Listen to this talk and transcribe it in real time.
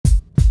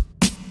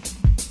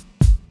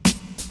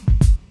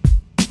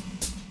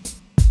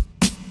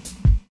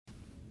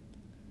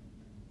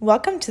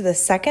Welcome to the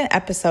second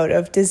episode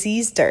of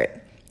Disease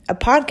Dirt, a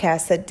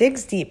podcast that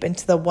digs deep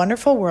into the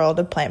wonderful world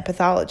of plant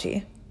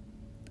pathology.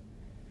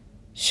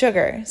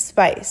 Sugar,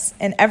 spice,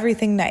 and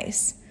everything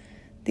nice.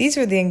 These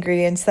were the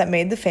ingredients that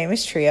made the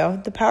famous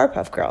trio, the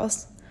Powerpuff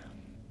Girls.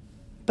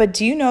 But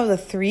do you know the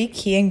 3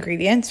 key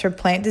ingredients for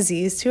plant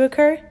disease to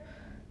occur?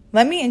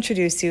 Let me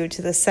introduce you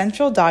to the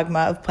central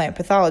dogma of plant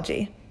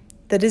pathology,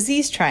 the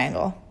disease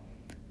triangle.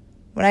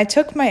 When I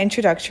took my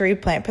introductory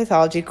plant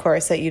pathology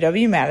course at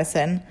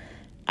UW-Madison,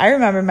 I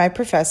remember my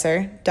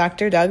professor,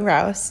 Dr. Doug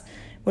Rouse,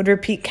 would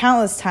repeat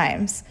countless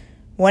times,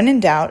 when in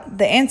doubt,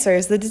 the answer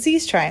is the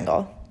disease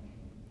triangle.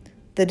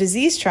 The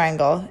disease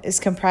triangle is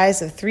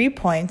comprised of 3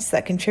 points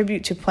that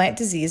contribute to plant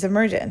disease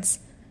emergence: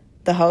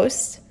 the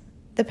host,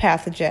 the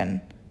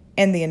pathogen,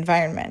 and the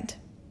environment.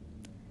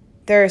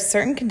 There are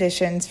certain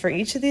conditions for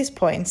each of these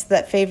points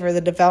that favor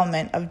the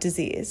development of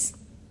disease.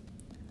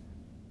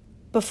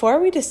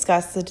 Before we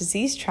discuss the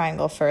disease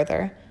triangle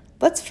further,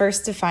 let's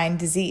first define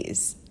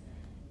disease.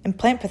 In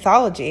plant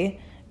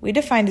pathology, we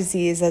define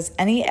disease as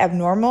any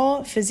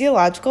abnormal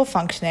physiological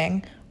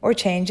functioning or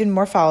change in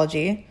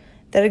morphology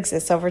that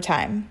exists over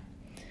time.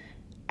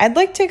 I'd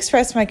like to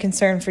express my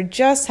concern for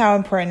just how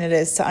important it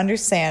is to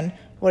understand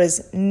what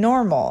is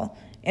normal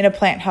in a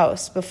plant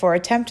host before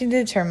attempting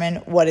to determine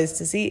what is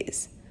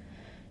disease.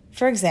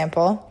 For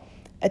example,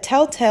 a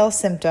telltale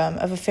symptom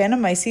of a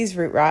Phantomyces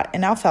root rot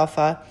in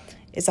alfalfa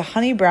is a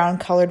honey brown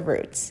colored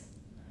roots.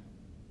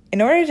 In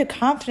order to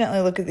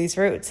confidently look at these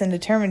roots and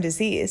determine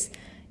disease,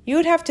 you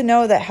would have to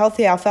know that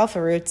healthy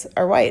alfalfa roots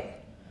are white.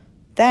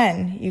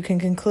 Then you can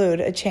conclude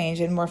a change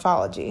in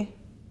morphology.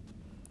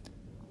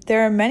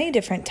 There are many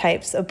different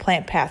types of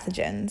plant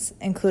pathogens,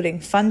 including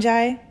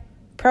fungi,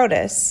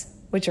 protists,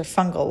 which are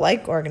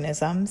fungal-like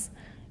organisms,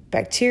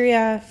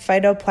 bacteria,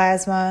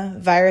 phytoplasma,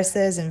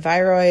 viruses and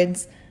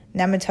viroids,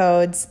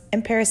 nematodes,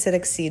 and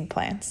parasitic seed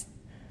plants.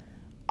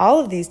 All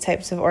of these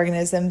types of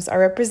organisms are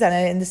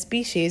represented in the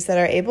species that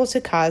are able to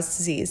cause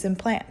disease in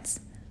plants.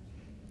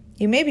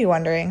 You may be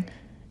wondering,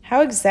 how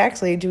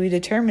exactly do we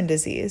determine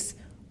disease?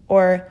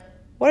 Or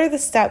what are the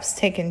steps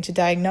taken to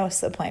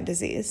diagnose a plant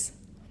disease?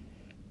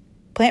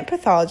 Plant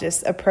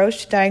pathologists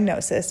approach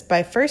diagnosis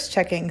by first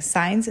checking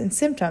signs and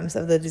symptoms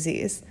of the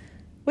disease,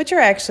 which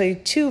are actually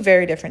 2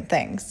 very different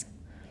things.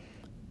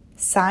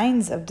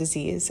 Signs of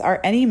disease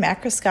are any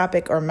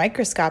macroscopic or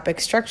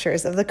microscopic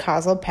structures of the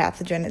causal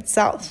pathogen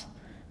itself.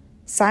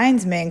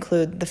 Signs may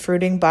include the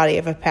fruiting body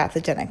of a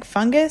pathogenic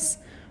fungus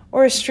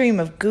or a stream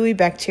of gooey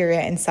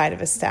bacteria inside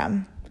of a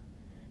stem.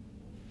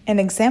 An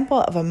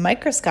example of a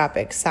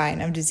microscopic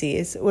sign of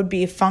disease would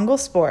be fungal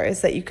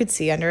spores that you could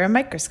see under a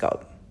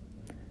microscope.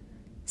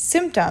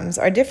 Symptoms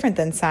are different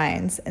than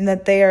signs in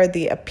that they are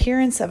the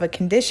appearance of a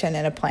condition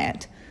in a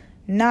plant,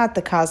 not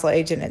the causal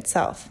agent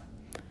itself.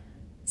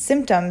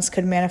 Symptoms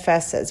could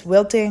manifest as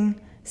wilting,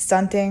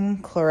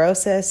 stunting,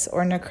 chlorosis,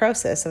 or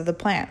necrosis of the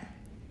plant.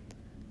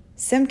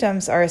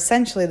 Symptoms are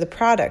essentially the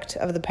product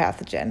of the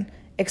pathogen,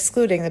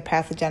 excluding the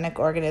pathogenic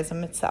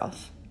organism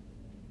itself.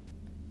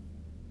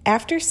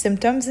 After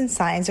symptoms and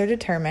signs are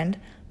determined,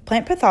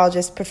 plant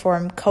pathologists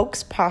perform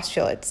Koch's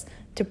postulates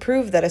to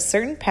prove that a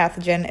certain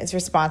pathogen is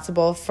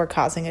responsible for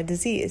causing a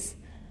disease.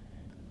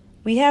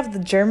 We have the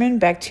German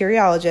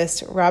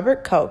bacteriologist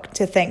Robert Koch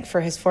to thank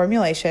for his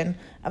formulation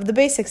of the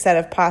basic set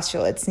of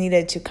postulates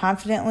needed to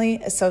confidently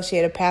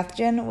associate a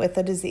pathogen with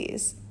a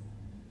disease.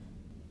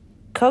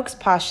 Koch's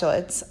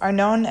postulates are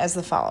known as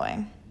the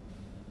following.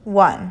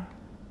 1.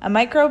 A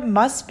microbe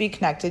must be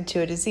connected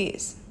to a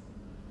disease.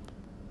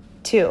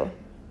 2.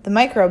 The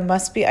microbe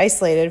must be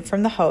isolated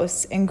from the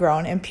host and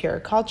grown in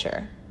pure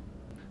culture.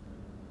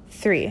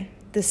 3.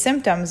 The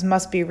symptoms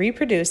must be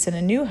reproduced in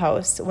a new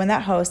host when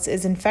that host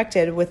is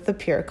infected with the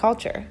pure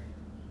culture.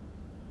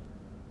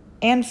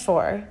 And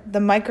 4.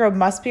 The microbe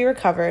must be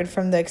recovered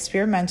from the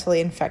experimentally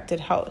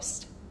infected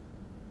host.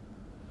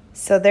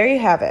 So there you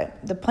have it,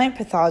 the plant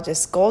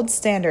pathologist's gold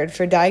standard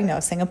for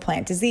diagnosing a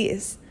plant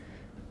disease.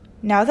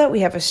 Now that we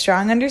have a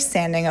strong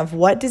understanding of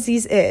what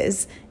disease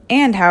is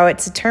and how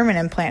it's determined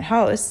in plant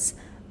hosts,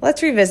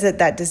 let's revisit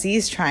that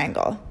disease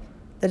triangle.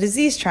 The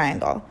disease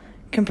triangle,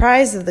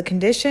 comprised of the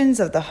conditions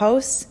of the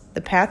host,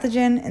 the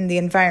pathogen, and the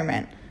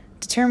environment,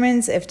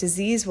 determines if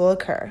disease will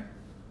occur.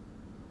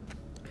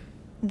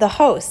 The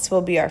host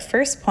will be our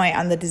first point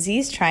on the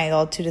disease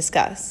triangle to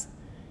discuss.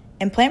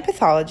 In plant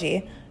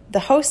pathology, the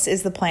host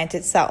is the plant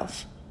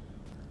itself.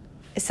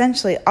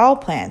 Essentially all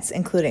plants,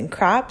 including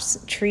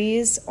crops,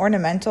 trees,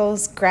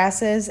 ornamentals,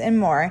 grasses, and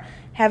more,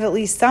 have at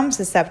least some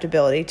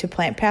susceptibility to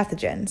plant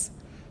pathogens.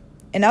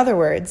 In other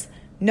words,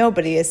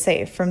 nobody is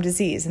safe from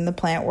disease in the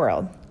plant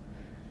world.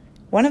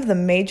 One of the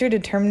major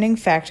determining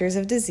factors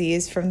of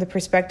disease from the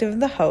perspective of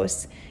the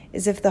host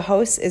is if the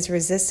host is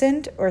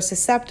resistant or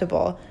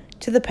susceptible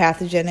to the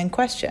pathogen in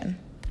question.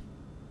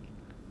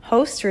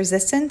 Host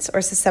resistance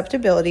or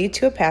susceptibility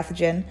to a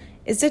pathogen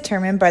is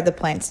determined by the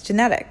plant's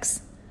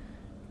genetics.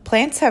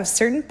 Plants have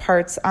certain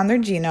parts on their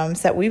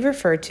genomes that we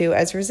refer to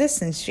as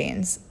resistance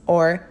genes,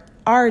 or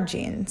R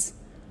genes.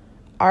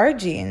 R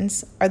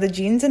genes are the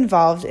genes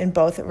involved in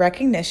both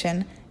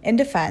recognition in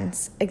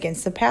defense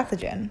against the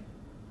pathogen.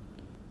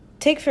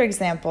 Take, for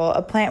example,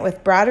 a plant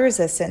with broad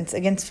resistance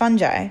against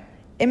fungi.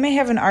 It may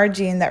have an R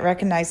gene that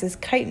recognizes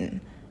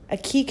chitin, a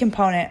key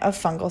component of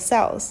fungal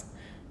cells.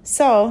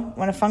 So,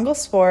 when a fungal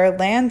spore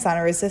lands on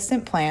a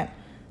resistant plant,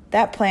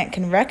 that plant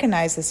can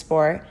recognize the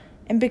spore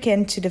and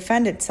begin to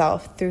defend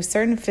itself through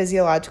certain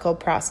physiological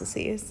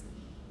processes.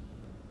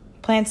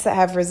 Plants that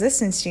have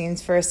resistance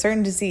genes for a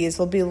certain disease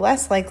will be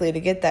less likely to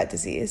get that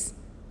disease.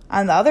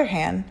 On the other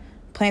hand,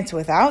 plants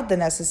without the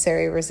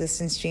necessary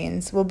resistance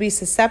genes will be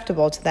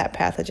susceptible to that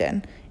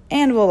pathogen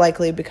and will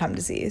likely become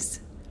diseased.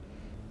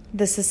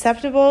 The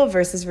susceptible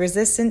versus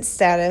resistant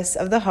status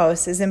of the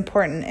host is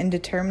important in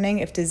determining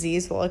if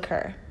disease will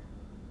occur.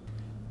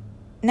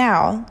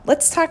 Now,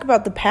 let's talk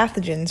about the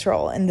pathogen's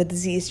role in the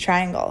disease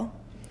triangle.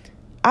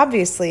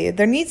 Obviously,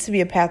 there needs to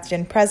be a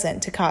pathogen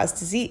present to cause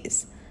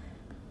disease.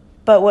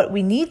 But what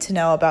we need to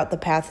know about the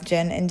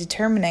pathogen in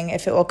determining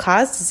if it will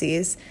cause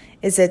disease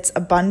is its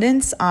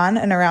abundance on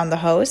and around the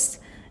host,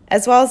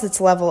 as well as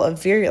its level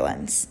of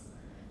virulence.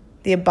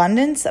 The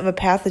abundance of a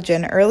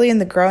pathogen early in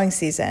the growing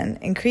season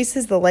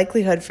increases the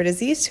likelihood for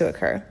disease to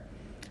occur.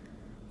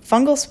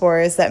 Fungal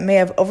spores that may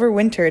have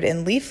overwintered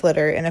in leaf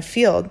litter in a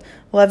field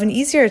will have an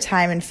easier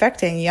time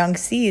infecting young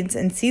seeds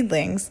and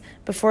seedlings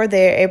before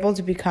they are able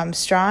to become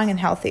strong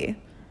and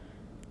healthy.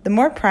 The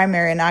more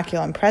primary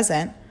inoculum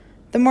present,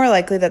 the more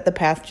likely that the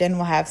pathogen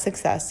will have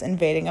success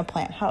invading a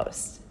plant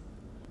host.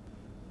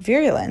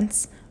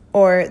 Virulence,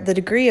 or the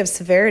degree of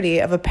severity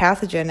of a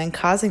pathogen and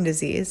causing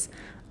disease,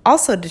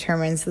 also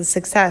determines the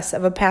success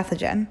of a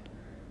pathogen.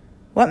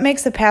 What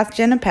makes a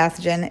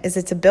pathogen is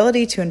its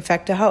ability to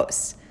infect a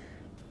host.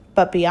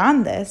 But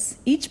beyond this,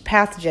 each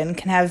pathogen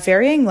can have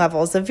varying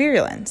levels of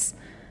virulence.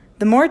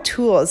 The more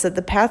tools that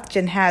the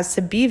pathogen has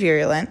to be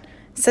virulent,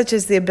 such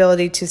as the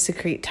ability to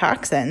secrete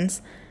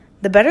toxins,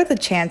 the better the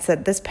chance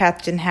that this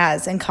pathogen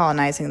has in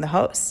colonizing the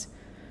host.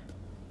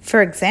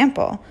 For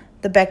example,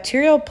 the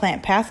bacterial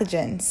plant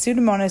pathogen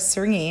Pseudomonas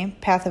syringae,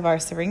 Pathovar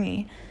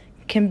syringae,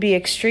 can be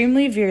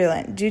extremely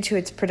virulent due to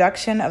its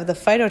production of the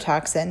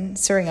phytotoxin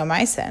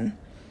syringomycin.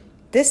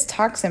 This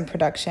toxin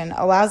production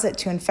allows it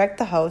to infect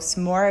the host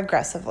more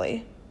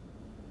aggressively.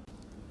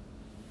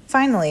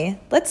 Finally,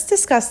 let's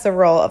discuss the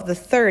role of the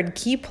third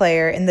key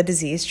player in the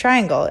disease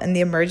triangle in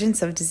the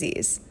emergence of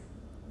disease: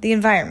 the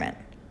environment.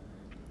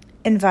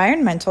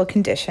 Environmental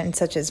conditions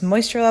such as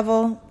moisture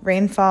level,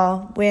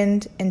 rainfall,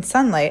 wind, and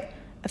sunlight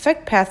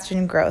affect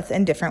pathogen growth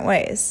in different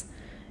ways.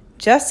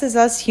 Just as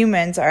us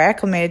humans are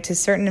acclimated to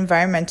certain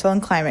environmental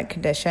and climate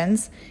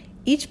conditions,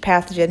 each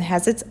pathogen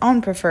has its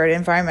own preferred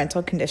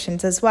environmental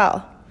conditions as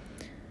well.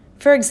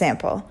 For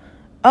example,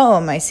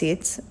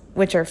 oomycetes,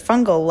 which are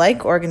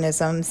fungal-like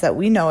organisms that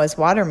we know as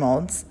water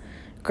molds,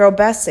 grow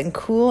best in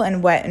cool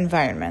and wet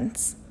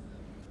environments.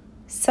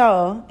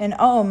 So, an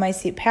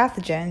oomycete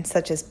pathogen,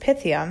 such as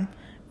Pythium,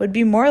 would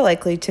be more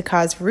likely to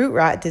cause root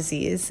rot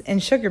disease in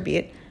sugar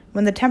beet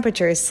when the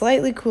temperature is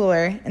slightly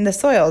cooler and the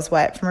soil is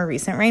wet from a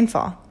recent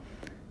rainfall.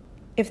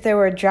 If there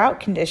were drought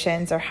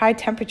conditions or high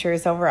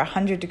temperatures over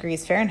 100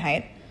 degrees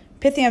Fahrenheit,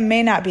 Pythium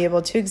may not be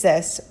able to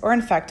exist or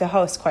infect a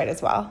host quite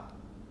as well.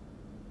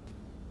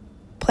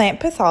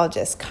 Plant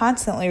pathologists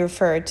constantly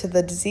refer to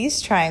the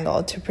disease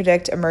triangle to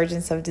predict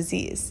emergence of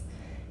disease.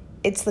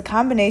 It's the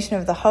combination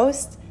of the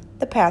host,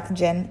 the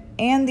pathogen,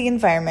 and the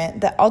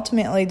environment that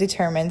ultimately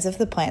determines if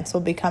the plants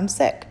will become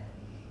sick.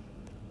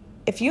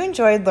 If you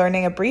enjoyed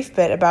learning a brief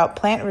bit about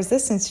plant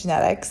resistance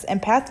genetics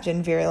and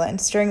pathogen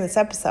virulence during this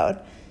episode,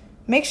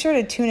 make sure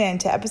to tune in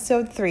to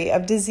episode 3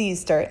 of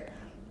Disease Dirt,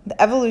 the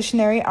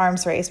evolutionary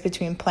arms race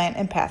between plant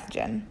and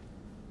pathogen.